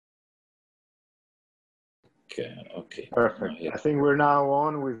Okay. Perfect. I think we're now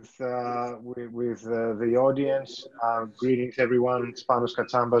on with the audience. Greetings, everyone. Spanos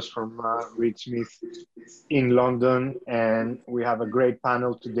Katsambas from Reed Smith in London, and we have a great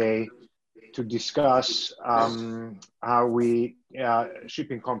panel today to discuss how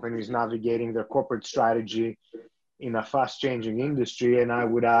shipping companies navigating their corporate strategy in a fast-changing industry, and I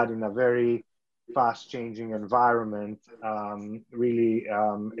would add in a very fast-changing environment, really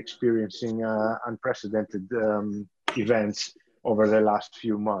experiencing unprecedented events over the last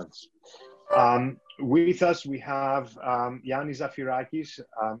few months. With us, we have Yannis Zafirakis,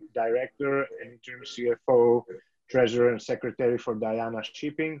 Director and Interim CFO, Treasurer and Secretary for Diana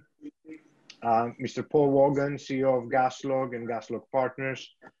Shipping, Mr. Paul Wogan, CEO of Gaslog and Gaslog Partners,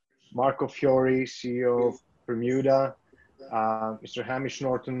 Marco Fiori, CEO of Bermuda, Mr. Hamish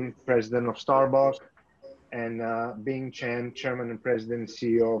Norton, President of Starbuck, and Bing Chen, Chairman and President and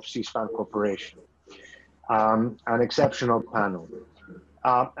CEO of Seaspan Corporation. An exceptional panel.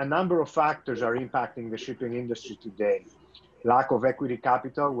 A number of factors are impacting the shipping industry today. Lack of equity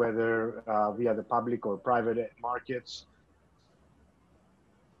capital, whether via the public or private markets,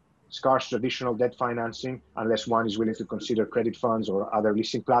 scarce traditional debt financing, unless one is willing to consider credit funds or other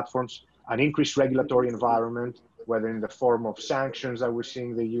leasing platforms, an increased regulatory environment, whether in the form of sanctions that we're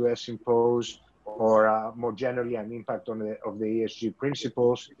seeing the US impose, or more generally an impact of the ESG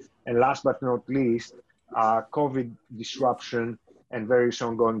principles. And last but not least, COVID disruption and various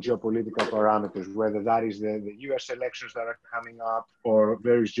ongoing geopolitical parameters, whether that is the US elections that are coming up or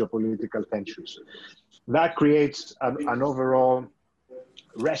various geopolitical tensions. That creates an overall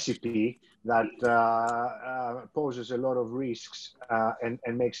recipe that poses a lot of risks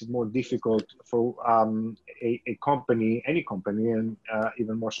and makes it more difficult for a company, any company, and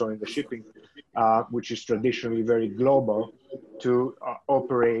even more so in the shipping, which is traditionally very global, to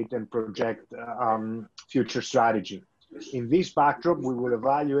operate and project future strategy. In this backdrop, we will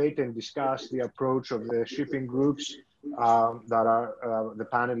evaluate and discuss the approach of the shipping groups that the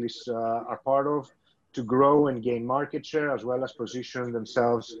panelists are part of, to grow and gain market share, as well as position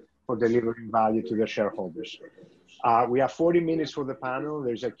themselves for delivering value to their shareholders. We have 40 minutes for the panel.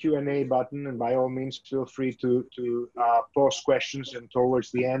 There's a Q&A button, and by all means, feel free to post questions, and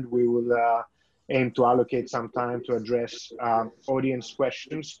towards the end, we will aim to allocate some time to address audience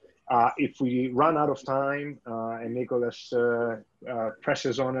questions. If we run out of time and Nicholas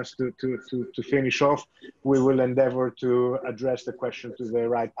presses on us to finish off, we will endeavor to address the question to the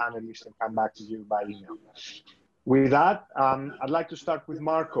right panelists and come back to you by email. With that, I'd like to start with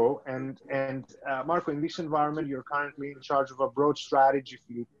Marco. And Marco, in this environment, you're currently in charge of a broad strategy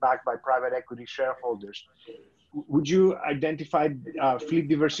backed by private equity shareholders. Would you identify fleet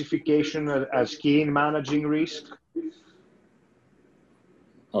diversification as key in managing risk?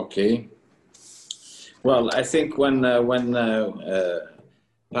 Okay. Well, I think when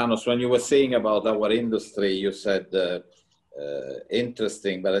Panos, when you were saying about our industry, you said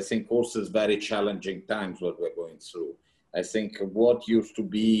interesting, but I think also it's very challenging times what we're going through. I think what used to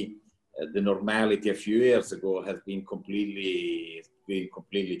be the normality a few years ago has been completely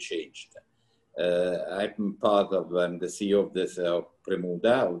changed. I'm part of, I'm the CEO of this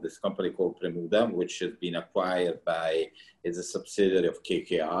Premuda, of this company called Premuda, which has been acquired by, is a subsidiary of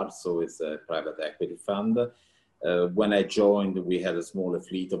KKR, so it's a private equity fund. When I joined, we had a smaller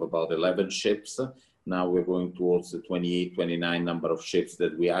fleet of about 11 ships. Now we're going towards the 28, 29 number of ships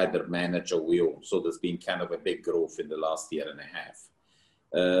that we either manage or we own. So there's been kind of a big growth in the last year and a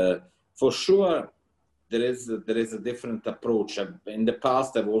half. For sure, there is a different approach. In the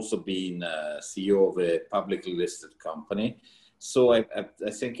past, I've also been CEO of a publicly listed company. So I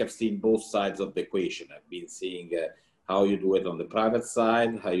think I've seen both sides of the equation. I've been seeing how you do it on the private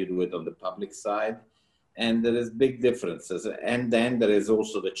side, how you do it on the public side. And there is big differences. And then there is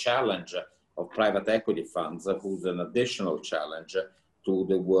also the challenge of private equity funds, who's an additional challenge to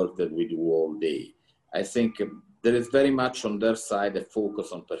the work that we do all day. I think there is very much on their side a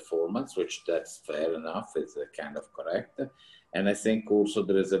focus on performance, which that's fair enough, it's kind of correct. And I think also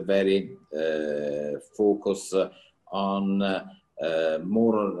there is a very focus on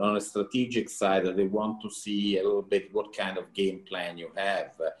more on a strategic side, that they want to see a little bit what kind of game plan you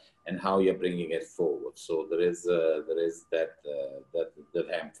have and how you're bringing it forward. So there is that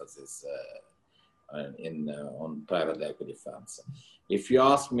emphasis on private equity funds. If you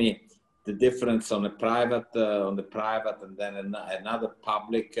ask me the difference on the private and then another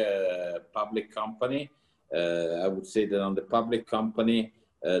public company, I would say that on the public company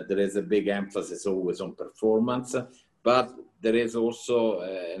there is a big emphasis always on performance, but there is also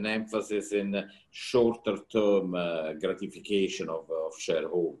an emphasis in shorter term gratification of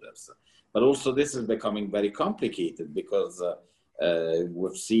shareholders. But also this is becoming very complicated because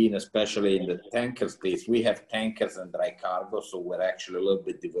we've seen, especially in the tanker space, we have tankers and dry cargo, so we're actually a little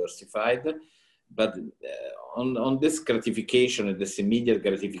bit diversified. But on this gratification and this immediate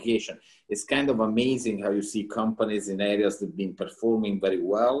gratification, it's kind of amazing how you see companies in areas that have been performing very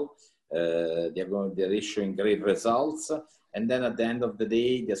well. They're issuing great results, and then at the end of the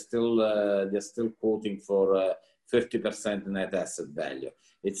day, they're still quoting for 50% net asset value.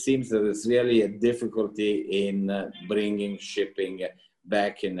 It seems that it's really a difficulty in bringing shipping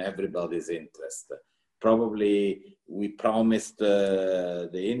back in everybody's interest. Probably we promised, the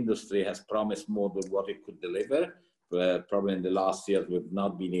industry has promised more than what it could deliver. Probably in the last years we've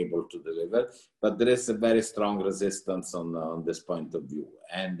not been able to deliver, but there is a very strong resistance on this point of view.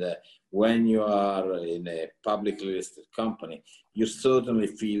 And when you are in a publicly listed company, you certainly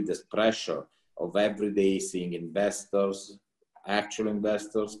feel this pressure of every day seeing investors, actual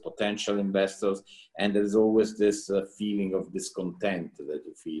investors, potential investors, and there's always this feeling of discontent that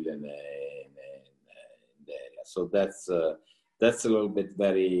you feel in the area. So that's a little bit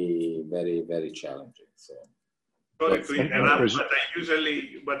very, very, very challenging. So. Sorry to interrupt,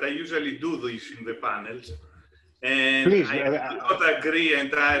 but I usually do this in the panels, and please, I do not agree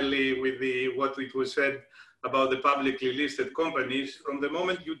entirely with what it was said about the publicly listed companies. From the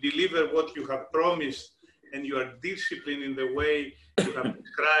moment you deliver what you have promised and you are disciplined in the way you have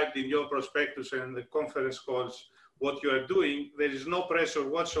described in your prospectus and the conference calls what you are doing, there is no pressure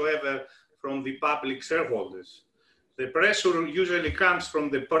whatsoever from the public shareholders. The pressure usually comes from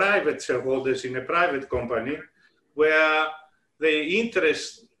the private shareholders in a private company, where the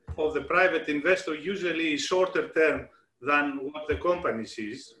interest of the private investor usually is shorter term than what the company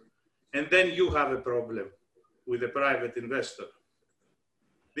sees. And then you have a problem with the private investor.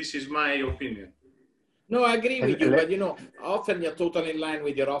 This is my opinion. No, I agree with you, but you know, often you're totally in line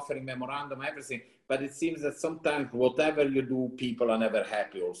with your offering memorandum, everything, but it seems that sometimes whatever you do, people are never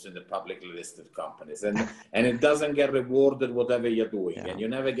happy also in the publicly listed companies, and it doesn't get rewarded whatever you're doing, and you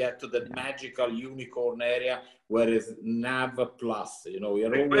never get to that magical unicorn area where it's NAV plus, you know,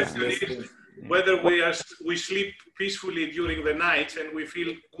 you're always listing. Whether we sleep peacefully during the night and we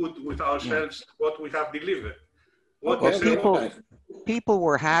feel good with ourselves, what we have delivered. People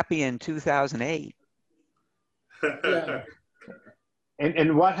were happy in 2008. Yeah.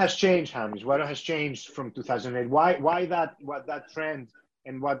 And what has changed, James? What has changed from 2008? Why that trend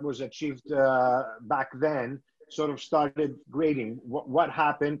and what was achieved back then sort of started grading? What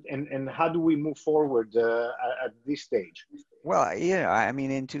happened, and how do we move forward at this stage? Well, yeah, I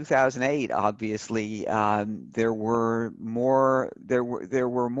mean, in 2008, obviously, there were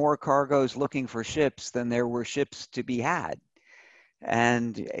more cargoes looking for ships than there were ships to be had.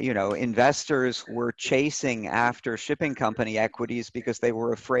 And, you know, investors were chasing after shipping company equities because they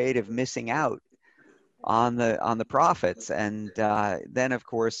were afraid of missing out on the profits. And then, of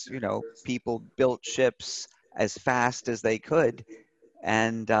course, you know, people built ships as fast as they could.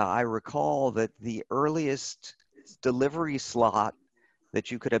 And I recall that the earliest delivery slot that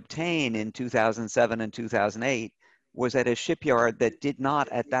you could obtain in 2007 and 2008 was at a shipyard that did not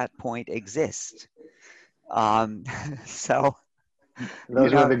at that point exist. So...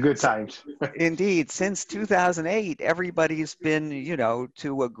 Those are the good times. Indeed, since 2008, everybody's been, you know,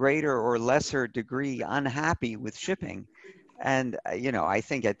 to a greater or lesser degree unhappy with shipping. And, you know, I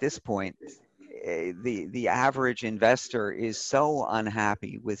think at this point, the average investor is so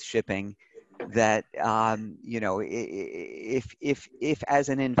unhappy with shipping that, you know, if as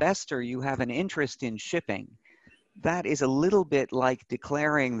an investor you have an interest in shipping, that is a little bit like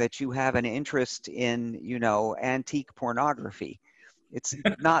declaring that you have an interest in, you know, antique pornography. It's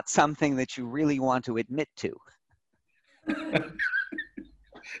not something that you really want to admit to.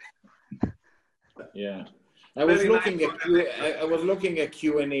 Yeah, I was looking at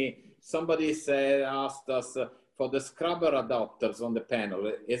Q&A. Somebody asked us for the scrubber adopters on the panel.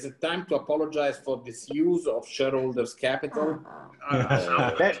 Is it time to apologize for disuse of shareholders' capital?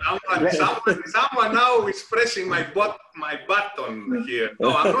 Someone now is pressing my button here.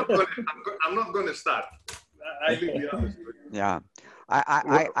 No, I'm not going to start. I leave the others. Yeah.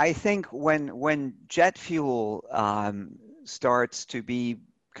 I think when jet fuel starts to be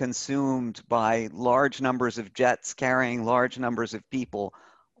consumed by large numbers of jets carrying large numbers of people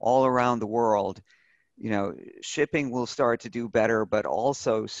all around the world, you know, shipping will start to do better, but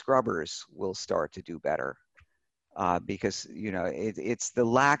also scrubbers will start to do better because, you know, it's the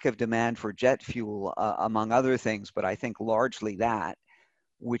lack of demand for jet fuel, among other things, but I think largely that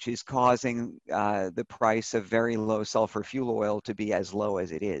which is causing the price of very low sulfur fuel oil to be as low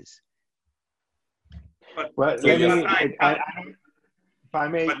as it is. Well, if I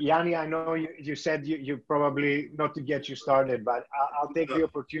may, Yanni, I know you said you probably not to get you started, but I'll take the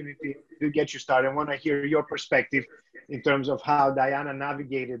opportunity to get you started. I want to hear your perspective in terms of how Diana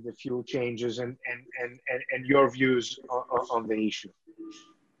navigated the fuel changes and your views on the issue.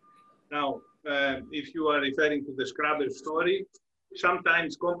 Now, if you are referring to the scrubber story,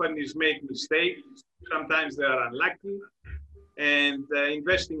 sometimes companies make mistakes, sometimes they are unlucky, and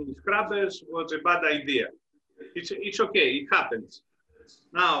investing in scrubbers was a bad idea. It's okay, it happens.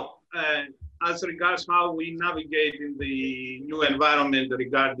 Now, as regards how we navigate in the new environment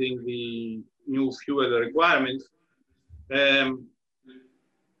regarding the new fuel requirements,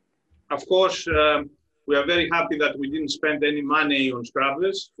 of course, we are very happy that we didn't spend any money on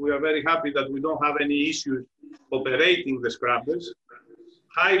scrubbers. We are very happy that we don't have any issues operating the scrubbers.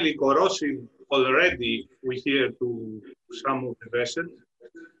 Highly corrosive already, we hear, to some of the vessels.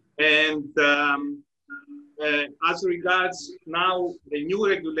 And as regards now the new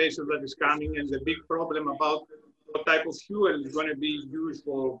regulation that is coming and the big problem about what type of fuel is going to be used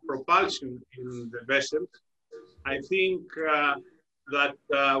for propulsion in the vessels, I think that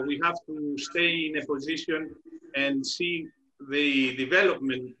we have to stay in a position and see the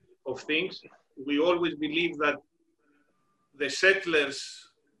development of things. We always believe that the settlers,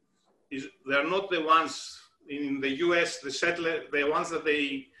 they're not the ones in the US, the ones that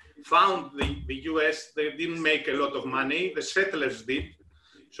they found the US, they didn't make a lot of money, the settlers did.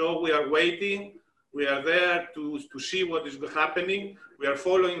 So we are waiting, we are there to see what is happening. We are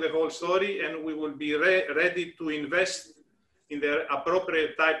following the whole story, and we will be ready to invest in the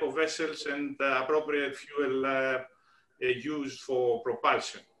appropriate type of vessels and appropriate fuel used for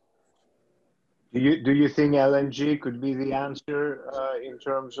propulsion. Do you think LNG could be the answer in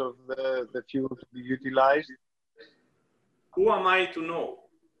terms of the fuel to be utilized? Who am I to know?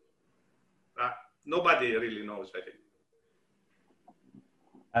 Nobody really knows, I think.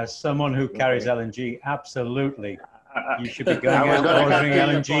 As someone who carries LNG, absolutely. You should be going out ordering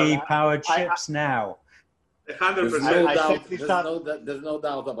LNG-powered ships now. 100%. There's no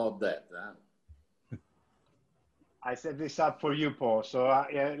doubt about that. I set this up for you, Paul. So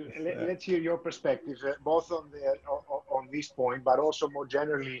let's hear your perspective, both on this point, but also more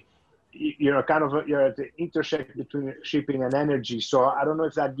generally. You're at the intersection between shipping and energy. So I don't know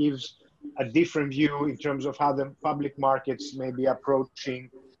if that gives a different view in terms of how the public markets may be approaching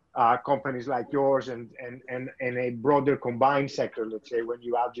companies like yours and a broader combined sector, let's say, when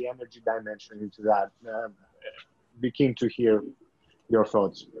you add the energy dimension into that. Be keen to hear your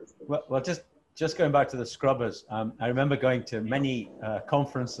thoughts. Well, just going back to the scrubbers, I remember going to many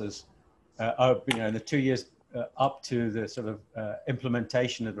conferences, in the 2 years up to the sort of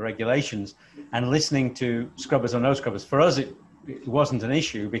implementation of the regulations, and listening to scrubbers or no scrubbers. For us, it wasn't an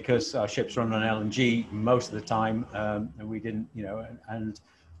issue because our ships run on LNG most of the time, and we didn't, and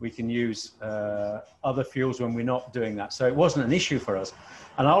we can use other fuels when we're not doing that. So it wasn't an issue for us.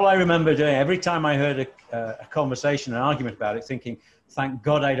 And all I remember doing, every time I heard a conversation, an argument about it, thinking, thank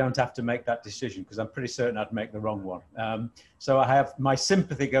God I don't have to make that decision, because I'm pretty certain I'd make the wrong one. So my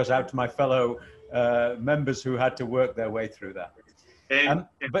sympathy goes out to my fellow members who had to work their way through that.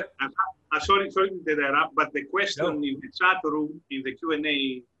 Sorry to interrupt, but the question in the chat room, in the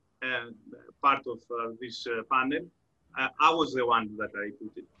Q&A part of this panel, I was the one that I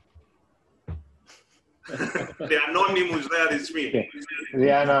put it. The anonymous there is me.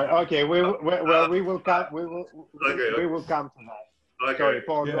 Yeah, no, okay. We will come to that. Okay. Sorry,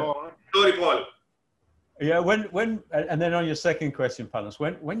 Paul. Yeah. Go on. Sorry, Paul. Yeah, and then on your second question, Panos,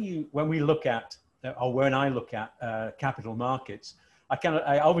 when we look at, or when I look at capital markets,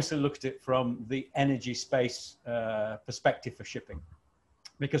 I obviously looked at it from the energy space perspective for shipping,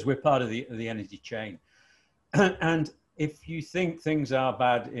 because we're part of the energy chain. And if you think things are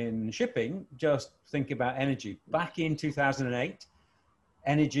bad in shipping, just think about energy. Back in 2008,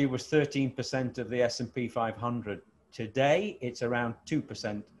 energy was 13% of the S&P 500. Today, it's around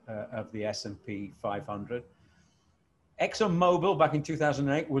 2% of the S&P 500. ExxonMobil back in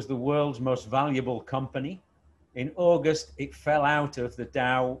 2008 was the world's most valuable company. In August, it fell out of the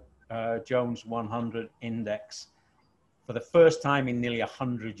Dow Jones 100 index for the first time in nearly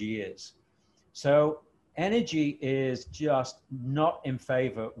 100 years. So energy is just not in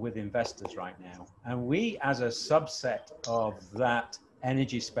favor with investors right now. And we, as a subset of that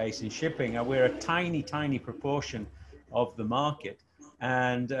energy space in shipping, we're a tiny, tiny proportion of the market.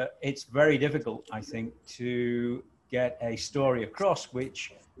 And it's very difficult, I think, to get a story across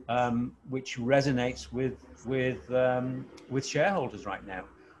which resonates with shareholders right now.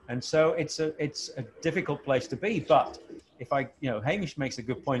 And so it's a difficult place to be. But if I, Hamish makes a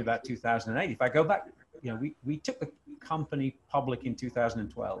good point about 2008. If I go back, we took the company public in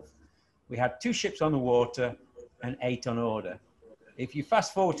 2012. We had 2 ships on the water and 8 on order. If you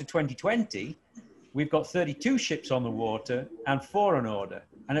fast forward to 2020, we've got 32 ships on the water and 4 on order.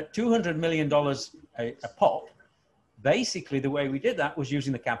 And at $200 million a pop, basically the way we did that was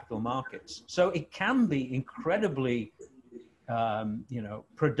using the capital markets. So it can be incredibly,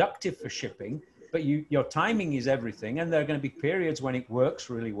 productive for shipping, but your timing is everything. And there are going to be periods when it works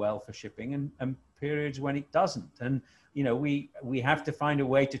really well for shipping and periods when it doesn't. And, we have to find a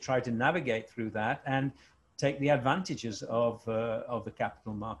way to try to navigate through that and take the advantages of the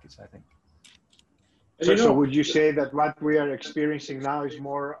capital markets, I think. So would you say that what we are experiencing now is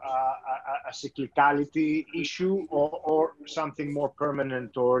more a cyclicality issue or something more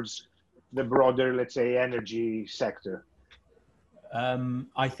permanent towards the broader, let's say, energy sector?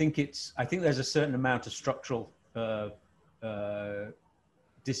 I think there's a certain amount of structural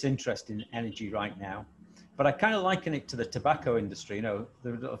disinterest in energy right now. But I kind of liken it to the tobacco industry.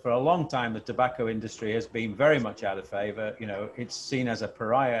 For a long time, the tobacco industry has been very much out of favor. It's seen as a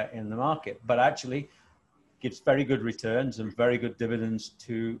pariah in the market, but actually gives very good returns and very good dividends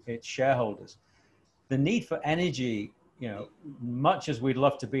to its shareholders. The need for energy, much as we'd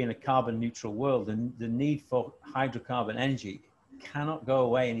love to be in a carbon neutral world, and the need for hydrocarbon energy cannot go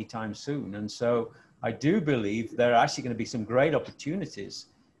away anytime soon. And so I do believe there are actually going to be some great opportunities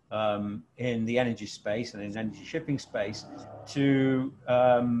in the energy space and in energy shipping space to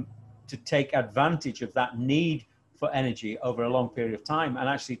take advantage of that need for energy over a long period of time and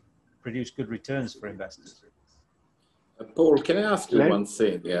actually produce good returns for investors. Paul, can I ask you one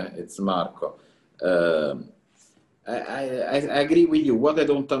thing? Yeah, it's Marco. I agree with you. What I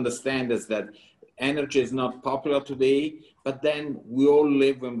don't understand is that energy is not popular today, but then we all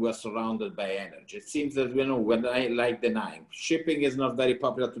live when we're surrounded by energy. It seems that, when I like denying. Shipping is not very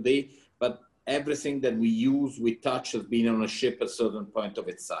popular today, but everything that we use, we touch has been on a ship at a certain point of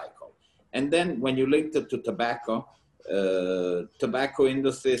its cycle. And then when you link it to tobacco, tobacco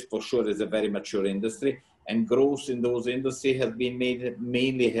industry for sure is a very mature industry, and growth in those industries has been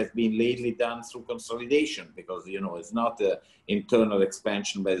lately done through consolidation, because it's not an internal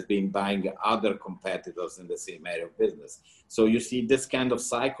expansion, but it's been buying other competitors in the same area of business. So you see this kind of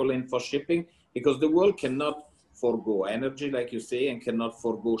cycle in for shipping, because the world cannot forego energy, like you say, and cannot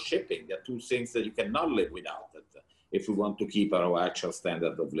forego shipping. There are 2 things that you cannot live without it if we want to keep our actual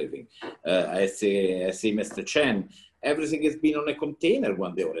standard of living. I say Mr. Chen, everything has been on a container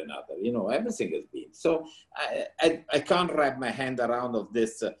one day or another. Everything has been. So I can't wrap my hand around of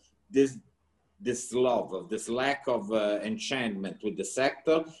this love, of this lack of enchantment with the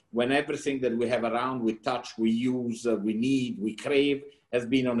sector, when everything that we have around, we touch, we use, we need, we crave, has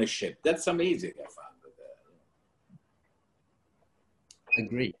been on a ship. That's amazing, I found.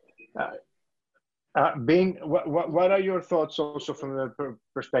 Agree. Bing, what are your thoughts also from the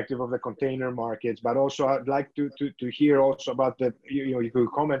perspective of the container markets? But also, I'd like to hear also about you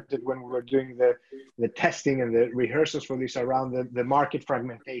commented when we were doing the testing and the rehearsals for this around the market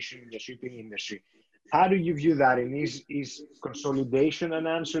fragmentation in the shipping industry. How do you view that? And is consolidation an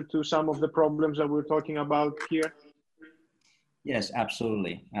answer to some of the problems that we're talking about here? Yes,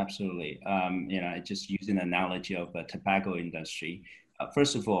 absolutely, absolutely. Just using an analogy of the tobacco industry.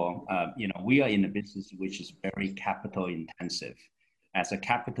 First of all, we are in a business which is very capital intensive. As a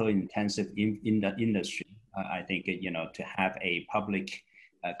capital intensive industry, I think, to have a public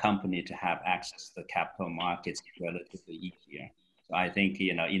company to have access to the capital markets is relatively easier. So I think,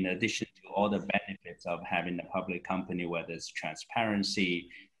 in addition to all the benefits of having a public company, whether it's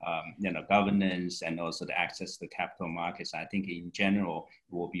transparency, governance, and also the access to the capital markets, I think in general,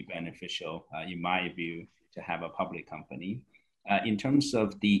 it will be beneficial, in my view, to have a public company. In terms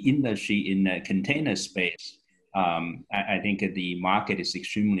of the industry in the container space, I think the market is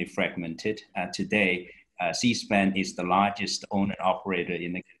extremely fragmented. Today, Seaspan is the largest owner and operator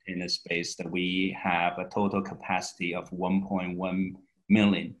in the container space. That we have a total capacity of 1.1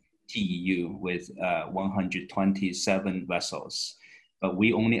 million TEU with 127 vessels, but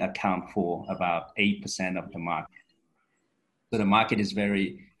we only account for about 8% of the market. So the market is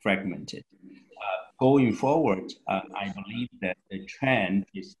very fragmented. Going forward, I believe that the trend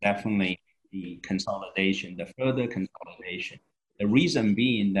is definitely the consolidation, the further consolidation. The reason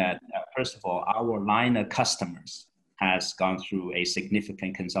being that, first of all, our liner customers has gone through a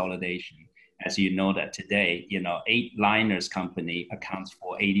significant consolidation. As you know that today, 8 liners company accounts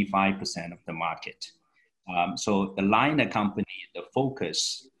for 85% of the market. So the liner company, the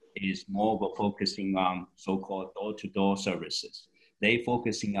focus is more of a focusing on so-called door-to-door services. They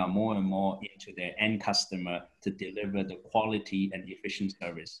focusing on more and more into their end customer to deliver the quality and efficient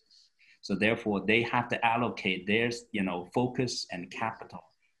services. So therefore, they have to allocate their focus and capital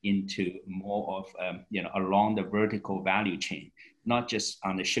into more of along the vertical value chain, not just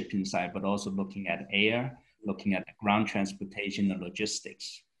on the shipping side, but also looking at air, looking at the ground transportation and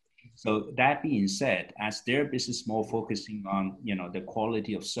logistics. So that being said, as their business more focusing on the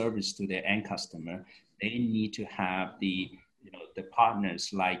quality of service to their end customer, they need to have the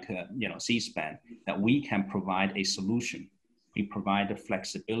partners like Seaspan, that we can provide a solution. We provide the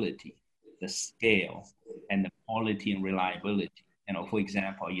flexibility, the scale, and the quality and reliability. For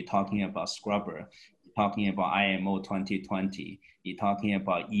example, you're talking about scrubber, you're talking about IMO 2020, you're talking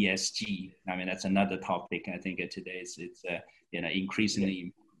about ESG. I mean, that's another topic. I think today it's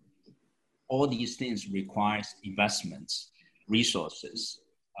increasingly. All these things requires investments, resources.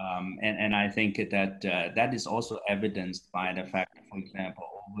 And I think that that is also evidenced by the fact that, for example,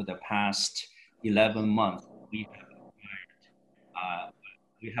 over the past 11 months, we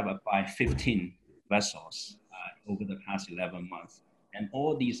have acquired 15 vessels over the past 11 months. And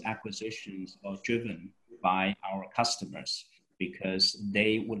all these acquisitions are driven by our customers because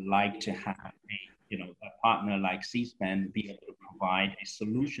they would like to have a partner like Seaspan be able to provide a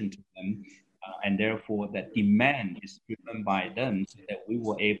solution to them. And therefore, that demand is driven by them, so that we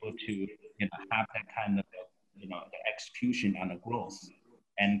were able to have that kind of the execution and the growth.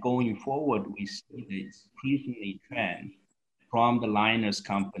 And going forward, we see the increasingly trend from the liners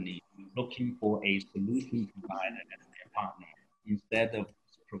company looking for a solution provider as their partner instead of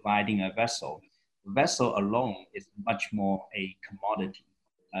providing a vessel. The vessel alone is much more a commodity.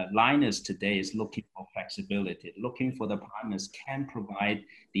 Liners today is looking for flexibility, looking for the partners can provide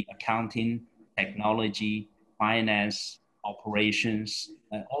the accounting, technology, finance, operations,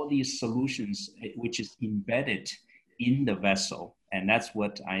 all these solutions which is embedded in the vessel. And that's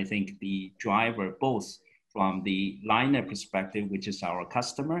what I think the driver, both from the liner perspective, which is our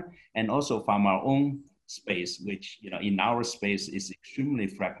customer, and also from our own space, which in our space is extremely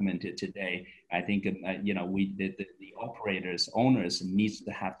fragmented today. I think the operators, owners needs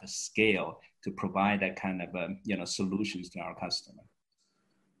to have the scale to provide that kind of solutions to our customer.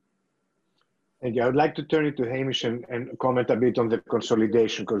 Thank you. I would like to turn it to Hamish and comment a bit on the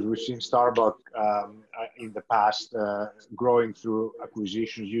consolidation, because we've seen Star Bulk in the past growing through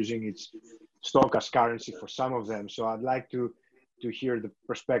acquisitions, using its stock as currency for some of them. So I'd like to hear the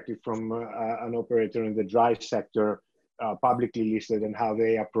perspective from an operator in the dry sector, publicly listed, and how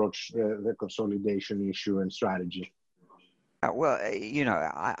they approach the consolidation issue and strategy. Well,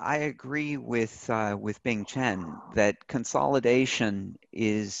 I agree with Bing Chen that consolidation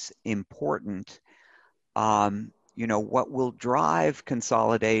is important. What will drive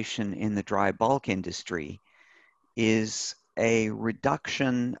consolidation in the dry bulk industry is a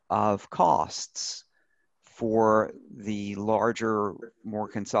reduction of costs for the larger, more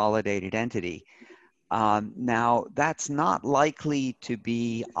consolidated entity. Now, that's not likely to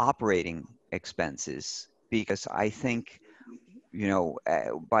be operating expenses, because I think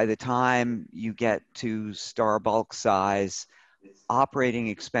by the time you get to Star Bulk size, operating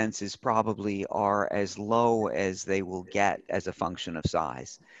expenses probably are as low as they will get as a function of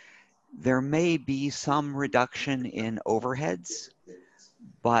size. There may be some reduction in overheads,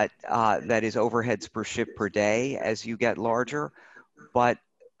 but that is overheads per ship per day as you get larger. But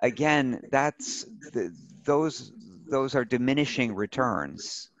again, those are diminishing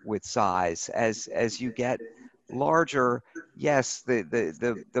returns with size. As you get larger, yes,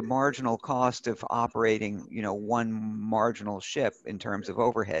 the marginal cost of operating one marginal ship in terms of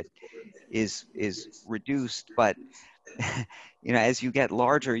overhead is reduced, but as you get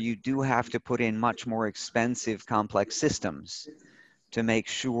larger, you do have to put in much more expensive, complex systems to make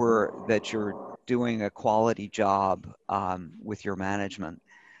sure that you're doing a quality job with your management.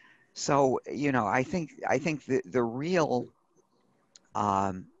 So I think the real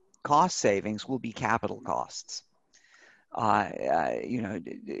cost savings will be capital costs.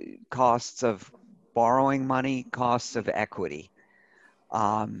 Costs of borrowing money, costs of equity.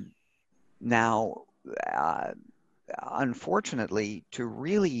 Now, unfortunately, to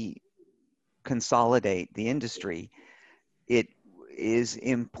really consolidate the industry, it is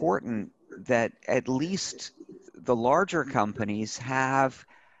important that at least the larger companies have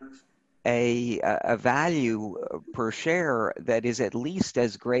a value per share that is at least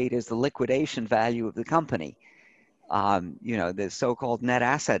as great as the liquidation value of the company, the so-called net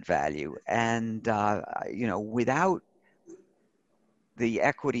asset value. And, without the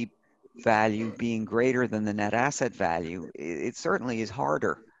equity value being greater than the net asset value, it certainly is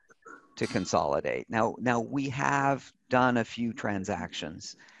harder to consolidate. Now we have done a few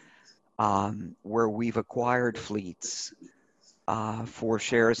transactions where we've acquired fleets for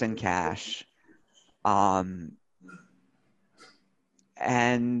shares in cash, and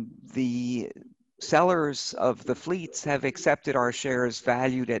the sellers of the fleets have accepted our shares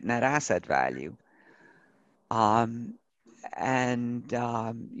valued at net asset value. You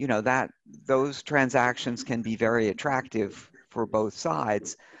know, that those transactions can be very attractive for both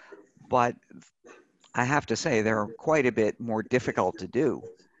sides, but I have to say they're quite a bit more difficult to do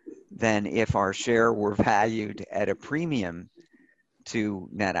than if our share were valued at a premium to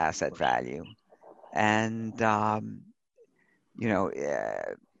net asset value. And you know,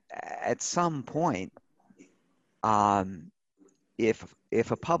 at some point,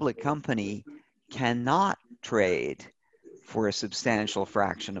 if a public company cannot trade for a substantial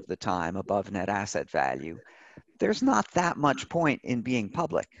fraction of the time above net asset value, there's not that much point in being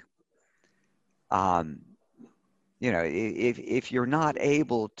public. You know, if you're not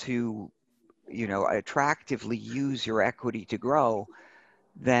able to, you know, attractively use your equity to grow,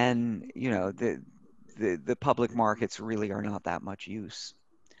 then, you know, the public markets really are not that much use.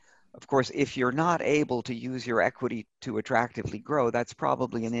 Of course, if you're not able to use your equity to attractively grow, that's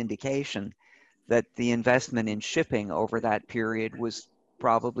probably an indication that the investment in shipping over that period was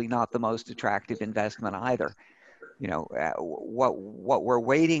probably not the most attractive investment either. You know, what we're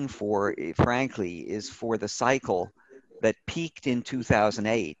waiting for, frankly, is for the cycle that peaked in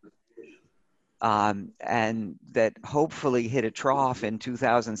 2008 and that hopefully hit a trough in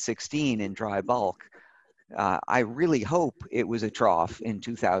 2016 in dry bulk. I really hope it was a trough in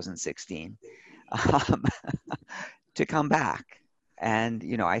 2016 to come back. And,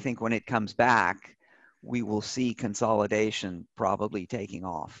 you know, I think when it comes back, we will see consolidation probably taking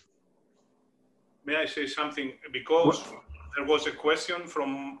off. May I say something? Because there was a question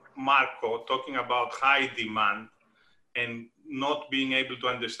from Marco talking about high demand and not being able to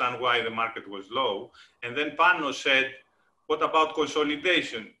understand why the market was low. And then Panos said, what about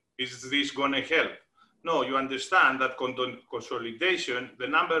consolidation? Is this going to help? No, you understand that consolidation, the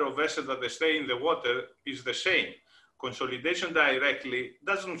number of vessels that they stay in the water is the same. Consolidation directly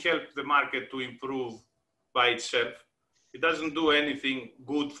doesn't help the market to improve by itself. It doesn't do anything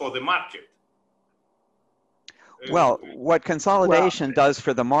good for the market. Well, what consolidation does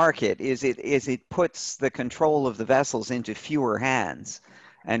for the market is it puts the control of the vessels into fewer hands.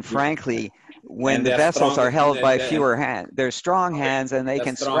 And frankly, when the vessels are held by fewer hands, they're strong hands and they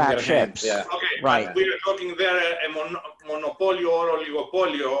can scrap ships. Yeah. Okay, right. But we are talking there a monopoly or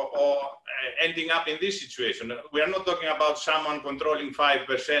oligopoly or ending up in this situation. We are not talking about someone controlling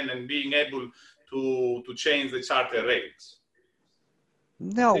 5% and being able to change the charter rates.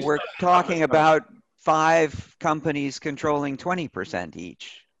 No, we're talking about 5 companies controlling 20%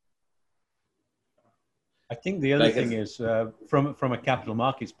 each. I think the other thing is, from a capital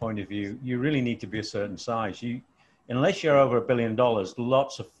markets point of view, you really need to be a certain size. Unless you're over $1 billion,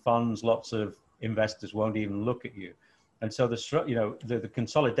 lots of funds, lots of investors won't even look at you. And so the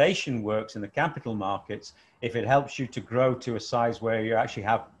consolidation works in the capital markets if it helps you to grow to a size where you actually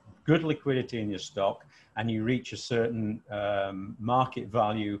have good liquidity in your stock and you reach a certain market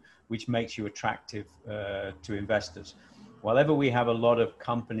value, which makes you attractive to investors. Whenever we have a lot of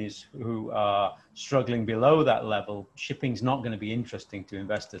companies who are struggling below that level, shipping's not going to be interesting to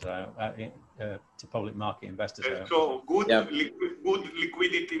investors, to public market investors. So good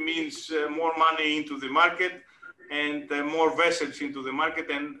liquidity means more money into the market and more vessels into the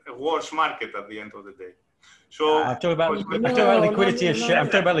market and a worse market at the end of the day. So I'm talking about liquidity of shares. I'm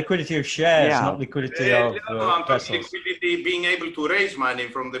talking about liquidity of shares, not liquidity of I'm talking vessels. liquidity, being able to raise money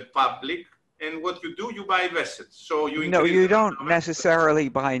from the public. And what you do, you buy vessels. So you don't necessarily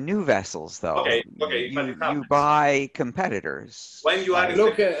buy new vessels, though. Okay. You buy competitors. When you are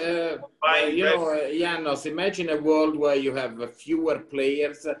Janos, imagine a world where you have fewer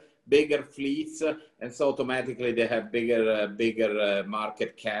players, bigger fleets, and so automatically they have bigger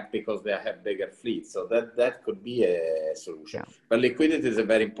market cap because they have bigger fleets. So that could be a solution. Yeah. But liquidity is a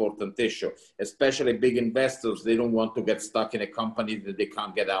very important issue, especially big investors. They don't want to get stuck in a company that they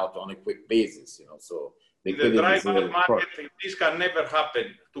can't get out on a quick basis. You know, so in the dry bulk market, this can never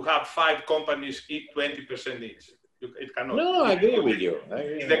happen. To have 5 companies eat 20% each, it cannot. No, I agree with you.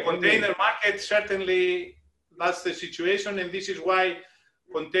 In the container market, certainly that's the situation, and this is why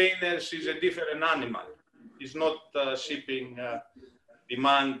containers is a different animal. It's not shipping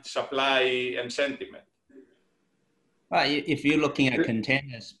demand, supply, and sentiment. Well, if you're looking at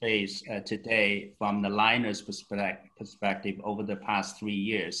container space today, from the liners perspective, over the past 3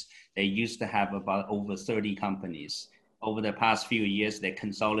 years, they used to have about over 30 companies. Over the past few years, they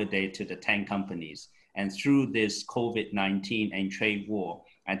consolidated to the 10 companies. And through this COVID-19 and trade war,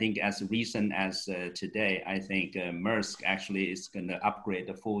 I think as recent as today, I think Maersk actually is going to upgrade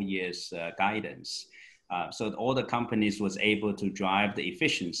the 4 years guidance. So all the companies was able to drive the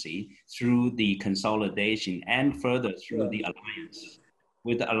efficiency through the consolidation and further through the alliance.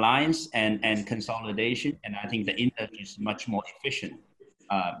 With the alliance and consolidation, and I think the industry is much more efficient.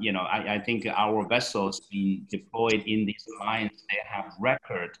 I think our vessels being deployed in this alliance, they have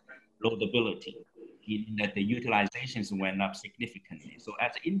record loadability, in that the utilizations went up significantly. So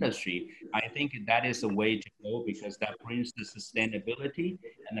as an industry, I think that is a way to go, because that brings the sustainability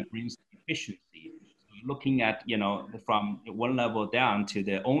and it brings the efficiency. Looking at, from one level down to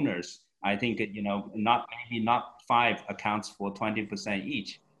the owners, I think, maybe not 5 accounts for 20%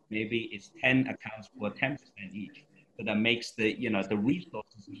 each. Maybe it's 10 accounts for 10% each. So that makes the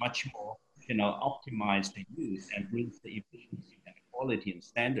resources much more, optimized to use and brings the efficiency and quality and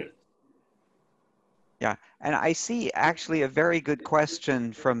standard. Yeah, and I see actually a very good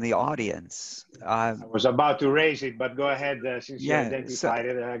question from the audience. I was about to raise it, but go ahead, since you identified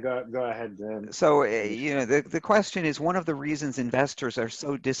it, go ahead. So, the question is, one of the reasons investors are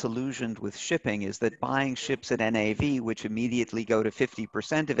so disillusioned with shipping is that buying ships at NAV, which immediately go to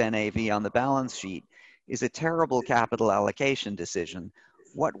 50% of NAV on the balance sheet, is a terrible capital allocation decision.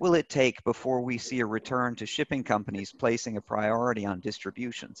 What will it take before we see a return to shipping companies placing a priority on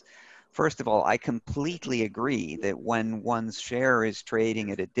distributions? First of all, I completely agree that when one's share is trading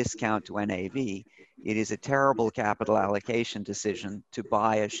at a discount to NAV, it is a terrible capital allocation decision to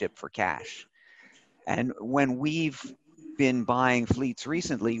buy a ship for cash. And when we've been buying fleets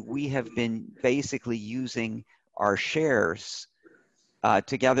recently, we have been basically using our shares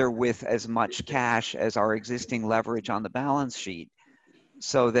together with as much cash as our existing leverage on the balance sheet,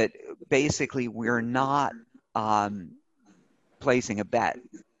 so that basically we're not placing a bet.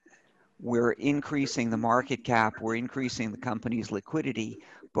 We're increasing the market cap, we're increasing the company's liquidity,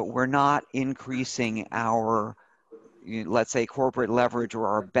 but we're not increasing our, let's say, corporate leverage or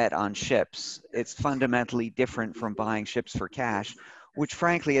our bet on ships. It's fundamentally different from buying ships for cash, which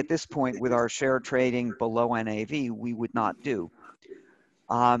frankly, at this point, with our share trading below NAV, we would not do.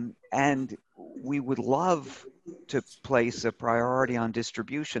 And we would love to place a priority on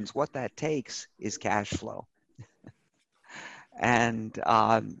distributions. What that takes is cash flow. And,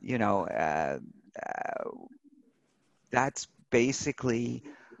 that's basically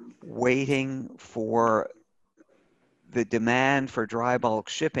waiting for the demand for dry bulk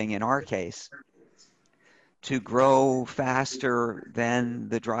shipping, in our case, to grow faster than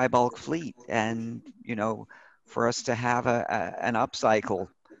the dry bulk fleet. And, for us to have an upcycle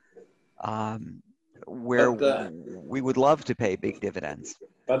where we would love to pay big dividends.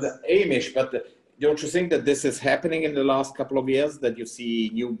 But Hamish, don't you think that this is happening in the last couple of years, that you see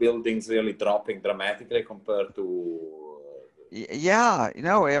new buildings really dropping dramatically compared to? Yeah,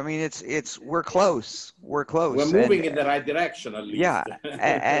 I mean, we're close. We're moving in the right direction, at least. Yeah,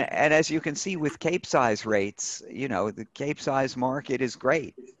 and as you can see with Capesize rates, the Capesize market is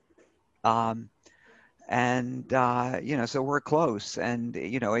great. So we're close. And,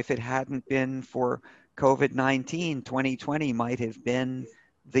 if it hadn't been for COVID-19, 2020 might have been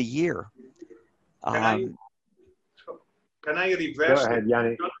the year. Can I reverse? Go ahead,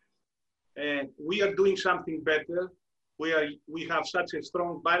 Yanni. We are doing something better. We have such a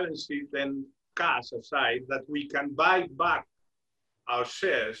strong balance sheet and cash aside that we can buy back our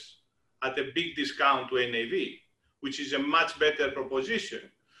shares at a big discount to NAV, which is a much better proposition.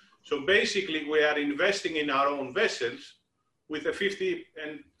 So basically, we are investing in our own vessels with a 50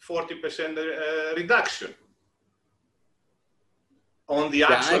 and 40% reduction on the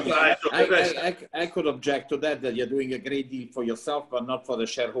actual price of the vessel. I could object to that you're doing a great deal for yourself, but not for the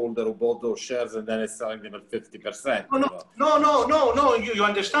shareholder who bought those shares and then is selling them at 50%. No. You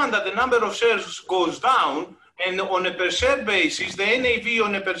understand that the number of shares goes down, and on a per share basis, the NAV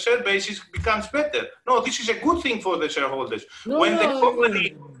on a per share basis becomes better. No, this is a good thing for the shareholders. When the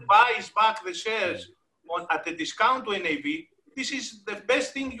company buys back the shares at a discount to NAV, this is the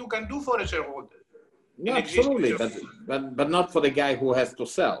best thing you can do for a shareholder. Yeah, absolutely, but not for the guy who has to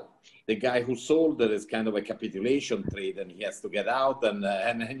sell. The guy who sold it is kind of a capitulation trade, and he has to get out,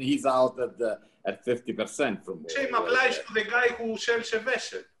 and he's out at 50% from. Same applies to the guy who sells a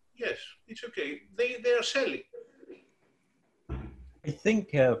vessel. Yes, it's okay. They are selling. I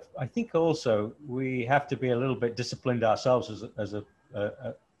think also we have to be a little bit disciplined ourselves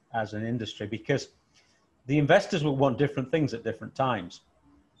as an industry, because the investors will want different things at different times.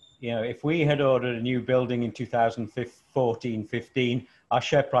 You know, if we had ordered a new building in 2014, 15, our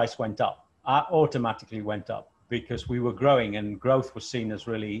share price went up, automatically went up, because we were growing and growth was seen as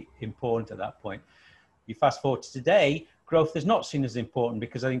really important at that point. You fast forward to today, growth is not seen as important,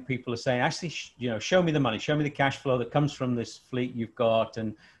 because I think people are saying, actually, you know, show me the money, show me the cash flow that comes from this fleet you've got.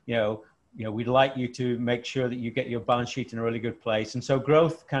 And, you know, we'd like you to make sure that you get your balance sheet in a really good place. And so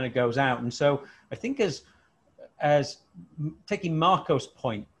growth kind of goes out. And so I think as taking Marco's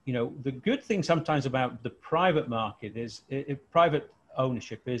point, you know, the good thing sometimes about the private market is private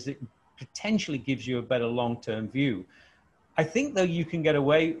ownership is it potentially gives you a better long-term view. I think though you can get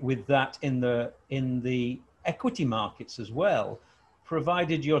away with that in the equity markets as well,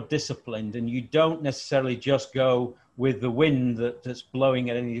 provided you're disciplined and you don't necessarily just go with the wind that's blowing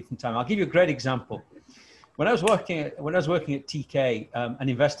at any different time. I'll give you a great example. When I was working at TK, an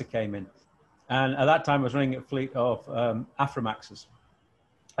investor came in, and at that time I was running a fleet of Aframaxes,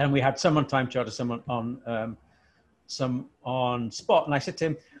 and we had some on time charter, some on spot. And I said to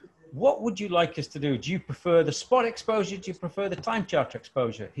him, what would you like us to do? Do you prefer the spot exposure? Do you prefer the time charter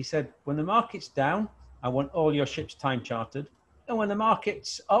exposure? He said, when the market's down, I want all your ships time chartered. And when the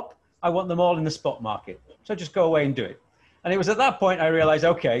market's up, I want them all in the spot market. So just go away and do it. And it was at that point I realized,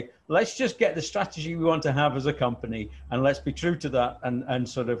 okay, let's just get the strategy we want to have as a company, and let's be true to that and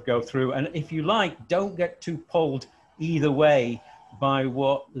sort of go through. And if you like, don't get too pulled either way by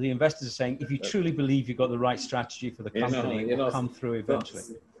what the investors are saying. If you truly believe you've got the right strategy for the company, it will come through eventually.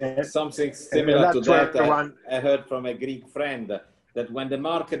 Something similar to that I heard from a Greek friend, that when the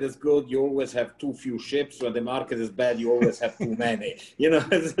market is good, you always have too few ships. When the market is bad, you always have too many. You know,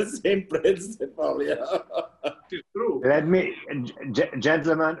 it's the same principle. Yeah. It's true. Let me,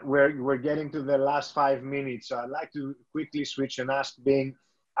 gentlemen, we're getting to the last 5 minutes. So I'd like to quickly switch and ask Bing,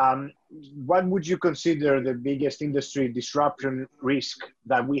 what would you consider the biggest industry disruption risk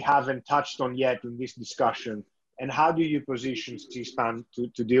that we haven't touched on yet in this discussion? And how do you position Seaspan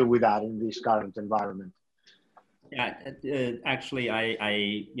to deal with that in this current environment? Yeah, actually,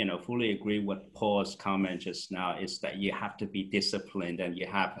 I fully agree with Paul's comment just now, is that you have to be disciplined and you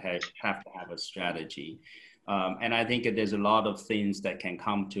have to have a strategy. And I think there's a lot of things that can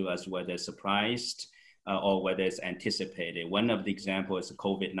come to us, whether surprised or whether it's anticipated. One of the examples is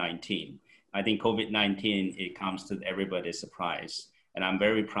COVID-19. I think COVID-19, it comes to everybody's surprise. And I'm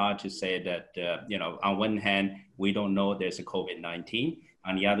very proud to say that, on one hand, we don't know there's a COVID-19.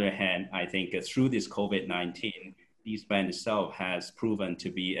 On the other hand, I think through this COVID-19, Seaspan itself has proven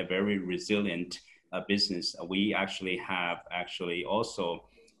to be a very resilient business. We actually have also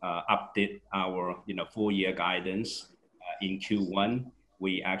updated our full-year guidance in Q1.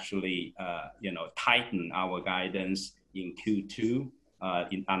 We actually tightened our guidance in Q2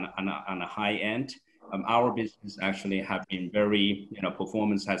 on a high end. Our business actually have been very,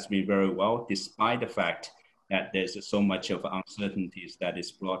 performance has been very well, despite the fact that there's so much of uncertainties that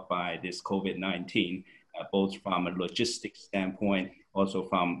is brought by this COVID-19, both from a logistics standpoint, also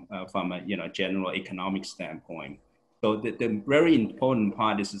from a general economic standpoint. So the very important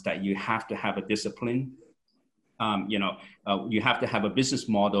part is that you have to have a discipline. You have to have a business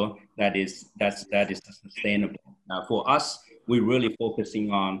model that is sustainable. For us, we're really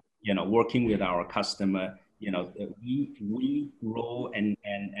focusing on working with our customer. We grow and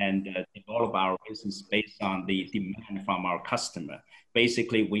develop our business based on the demand from our customer.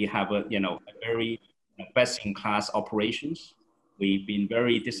 Basically, we have a very best-in-class operations. We've been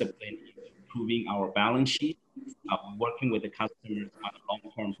very disciplined in improving our balance sheet, working with the customers on a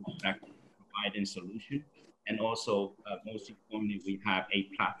long-term perspective, providing solution. And also, most importantly, we have a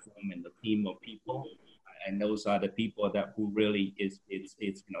platform and a team of people. And those are the people who really is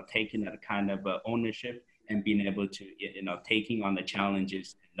taking that kind of ownership and being able to, taking on the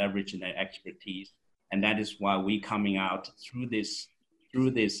challenges, leveraging their expertise. And that is why we coming out through this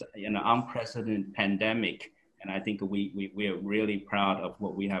unprecedented pandemic. And I think we are really proud of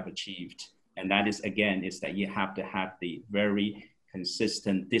what we have achieved. And that is, again, is that you have to have the very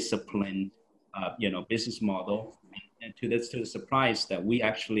consistent, disciplined, business model. And to the surprise that we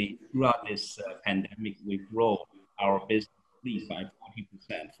actually, throughout this pandemic, we grow our business by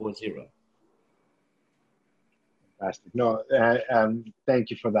 40%, 40. Fantastic. No, thank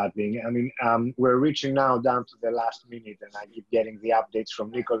you for that, Bing. I mean, we're reaching now down to the last minute, and I keep getting the updates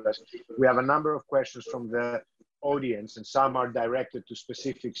from Nicholas. We have a number of questions from the audience, and some are directed to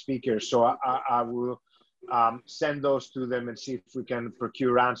specific speakers. So I will send those to them and see if we can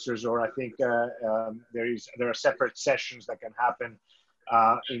procure answers, or I think there are separate sessions that can happen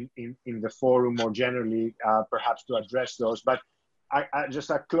in the forum more generally, perhaps to address those. But just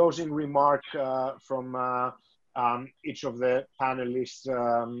a closing remark from each of the panelists.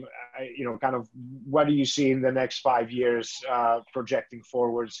 Kind of what do you see in the next 5 years, projecting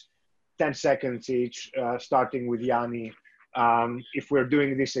forwards? 10 seconds each, starting with Yanni. If we're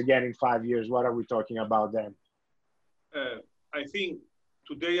doing this again in 5 years, what are we talking about then? I think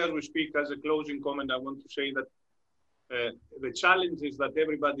today, as we speak, as a closing comment, I want to say that the challenges that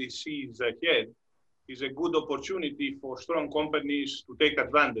everybody sees ahead is a good opportunity for strong companies to take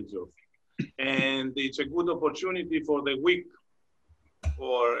advantage of. And it's a good opportunity for the weak,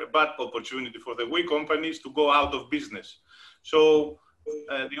 or a bad opportunity for the weak companies to go out of business. So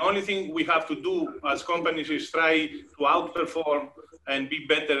the only thing we have to do as companies is try to outperform and be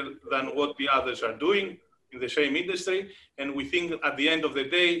better than what the others are doing in the same industry. And we think at the end of the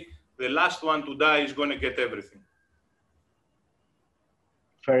day, the last one to die is going to get everything.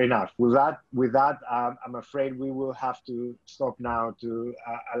 Fair enough. With that, I'm afraid we will have to stop now to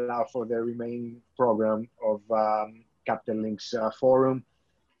allow for the remaining program of Capital Links Forum.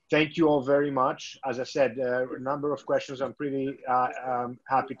 Thank you all very much. As I said, a number of questions. I'm pretty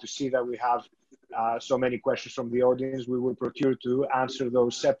happy to see that we have so many questions from the audience. We will procure to answer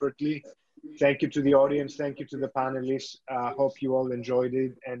those separately. Thank you to the audience. Thank you to the panelists. Hope you all enjoyed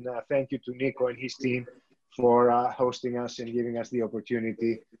it. And thank you to Nico and his team for hosting us and giving us the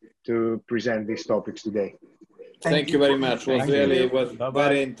opportunity to present these topics today. Thank you very much. It was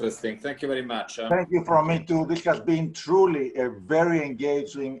very interesting. Thank you very much. Thank you from me too. This has been truly a very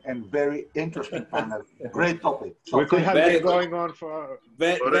engaging and very interesting panel. Great topic. So we could have been going on for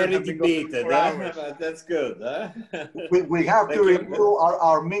very debated. That's good. Huh? We have to review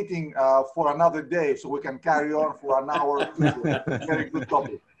our meeting for another day, so we can carry on for an hour. Very good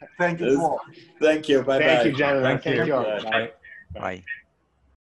topic. Thank you all. Thank you. Bye bye. Thank you, gentlemen. Thank you. Thank you. Bye.